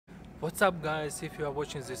What's up guys, if you are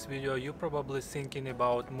watching this video you're probably thinking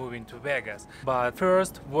about moving to Vegas. But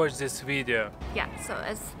first watch this video. Yeah, so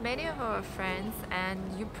as many of our friends, and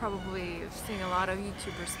you probably have seen a lot of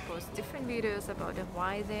YouTubers post different videos about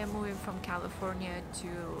why they are moving from California to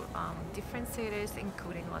different cities,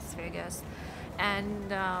 including Las Vegas. And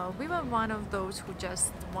we were one of those who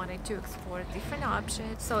just wanted to explore different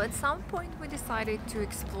options. So at some point we decided to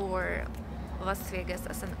explore Las Vegas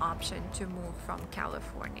as an option to move from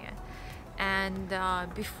California. And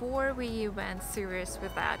before we went serious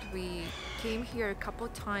with that, we came here a couple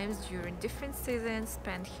times during different seasons,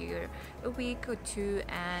 spent here a week or two,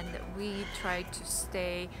 and we tried to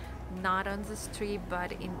stay not on the street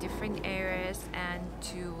but in different areas and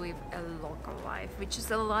to live a local life, which is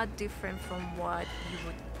a lot different from what you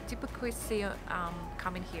would typically see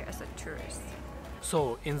coming here as a tourist.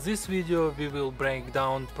 So in this video we will break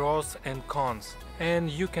down pros and cons, and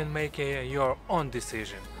you can make your own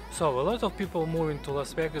decision. So a lot of people moving to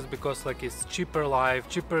Las Vegas because it's cheaper life,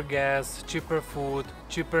 cheaper gas, cheaper food,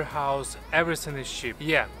 cheaper house, everything is cheap.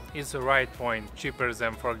 Yeah, it's the right point, cheaper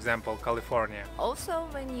than for example California. Also,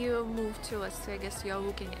 when you move to Las Vegas, you're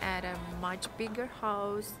looking at a much bigger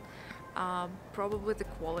house. Probably the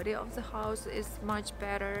quality of the house is much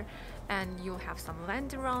better and you'll have some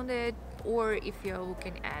land around it, or if you're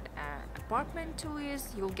looking at an apartment to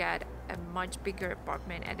lease, you'll get a much bigger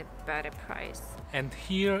apartment at a better price. And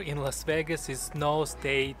here in Las Vegas is no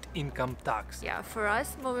state income tax. Yeah, for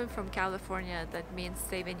us moving from California, that means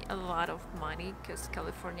saving a lot of money because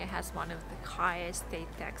California has one of the highest state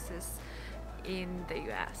taxes in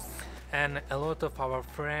the US. And a lot of our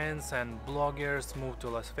friends and bloggers move to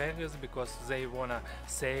Las Vegas because they wanna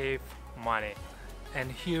save money. And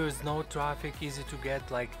here is no traffic, easy to get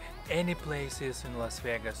any places in Las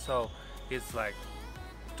Vegas, so it's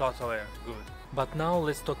totally good. But now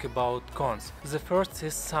let's talk about cons. The first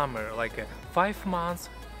is summer, 5 months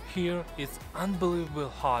here it's unbelievable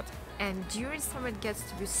hot. And during summer it gets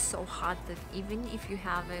to be so hot that even if you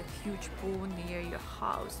have a huge pool near your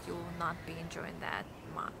house, you will not be enjoying that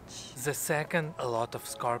much. The second, a lot of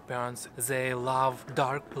scorpions. They love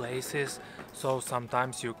dark places, so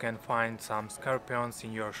sometimes you can find some scorpions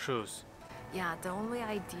in your shoes. Yeah, the only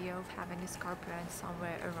idea of having a scorpion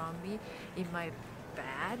somewhere around me in my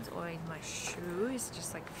bed or in my shoe is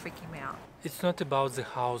just freaking me out. It's not about the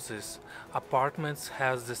houses. Apartments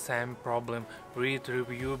has the same problem. Read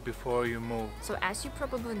review before you move. So as you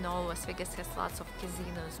probably know, Las Vegas has lots of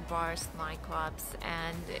casinos, bars, nightclubs,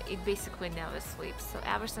 and it basically never sleeps. So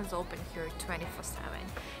everything's open here 24/7.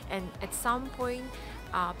 And at some point,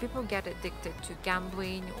 people get addicted to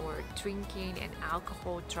gambling or drinking and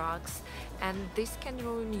alcohol, drugs, and this can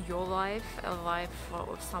ruin your life, a life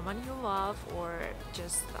of someone you love, or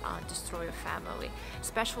just destroy your family.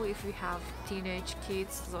 Especially if you have teenage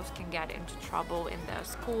kids, those can get into trouble in their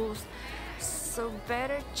schools. So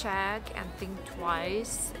better check and think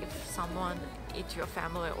twice if someone in your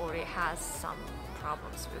family already has some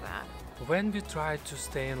problems with that. When we tried to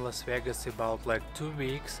stay in Las Vegas about 2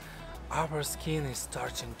 weeks, our skin is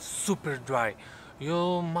starting super dry.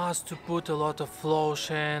 You must put a lot of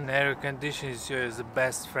lotion, air conditioning is your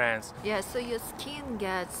best friends. Yeah, so your skin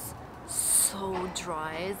gets so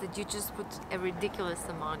dry that you just put a ridiculous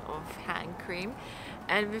amount of hand cream,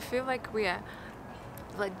 and we feel like we are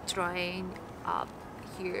drying up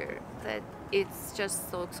here, that it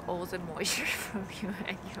just soaks all the moisture from you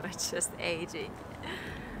and you are just aging.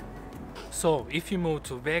 So if you move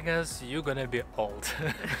to Vegas, you're gonna be old.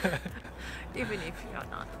 Even if you're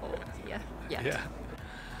not old, yeah.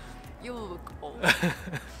 You look old.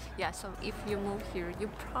 Yeah, so if you move here,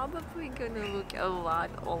 you're probably gonna look a lot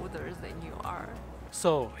older than you are.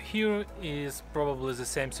 So here is probably the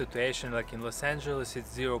same situation like in Los Angeles.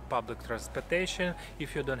 It's zero public transportation.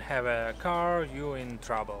 If you don't have a car, you're in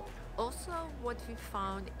trouble. Also, what we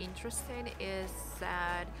found interesting is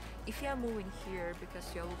that if you are moving here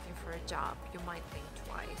because you're looking for a job, you might think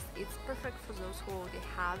twice. It's perfect for those who already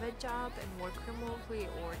have a job and work remotely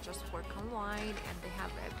or just work online and they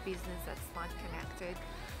have a business that's not connected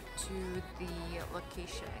to the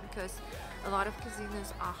location, because a lot of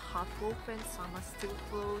casinos are half open, some are still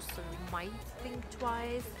closed, so you might think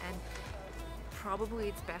twice, and probably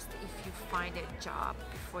it's best if you find a job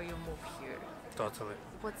before you move here. Totally.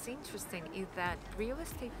 What's interesting is that real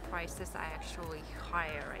estate prices are actually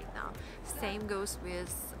higher right now. Same goes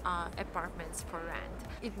with apartments for rent.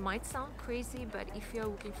 It might sound crazy, but if you're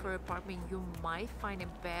looking for an apartment, you might find a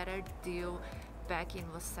better deal back in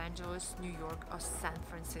Los Angeles, New York, or San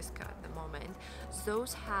Francisco at the moment.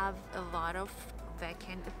 Those have a lot of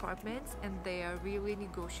vacant apartments and they are really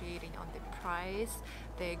negotiating on the price.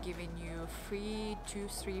 They're giving you free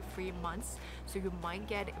 2-3 free months, so you might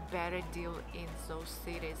get a better deal in those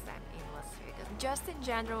cities than in Las Vegas. Just in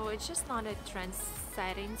general, it's just not a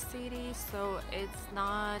trend-setting city, so it's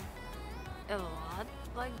not a lot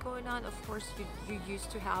like going on. Of course, you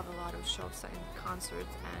used to have a lot of shows and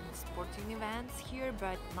concerts and sporting events here,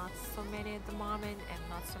 but not so many at the moment, and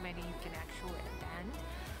not so many you can actually attend.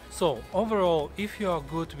 So overall, if you are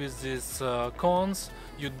good with these cons,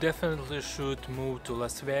 you definitely should move to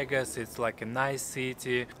Las Vegas. It's like a nice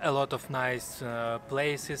city, a lot of nice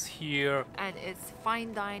places here. And it's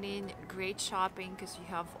fine dining, great shopping because you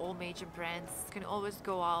have all major brands. You can always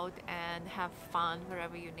go out and have fun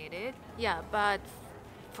wherever you need it. Yeah, but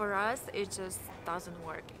for us, it just doesn't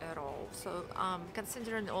work at all. So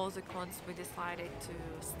considering all the cons, we decided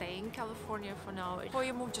to stay in California for now. Before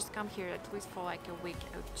you move, just come here at least for like a week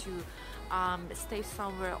or two. Stay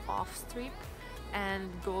somewhere off strip and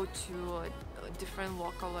go to different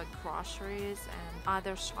local like groceries and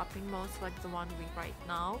other shopping malls like the one we right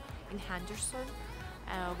now in Henderson.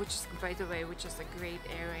 Which is, by the way, which is a great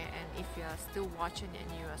area, and if you are still watching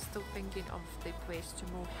and you are still thinking of the place to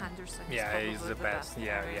move, Henderson is probably it's the best.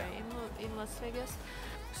 area in Las Vegas.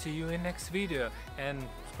 See you in next video, and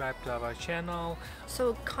subscribe to our channel.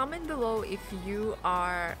 So comment below if you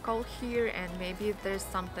are called here and maybe there's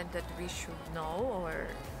something that we should know, or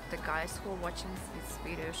the guys who are watching this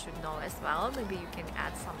video should know as well. Maybe you can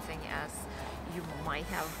add something as you might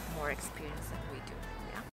have more experience than we do.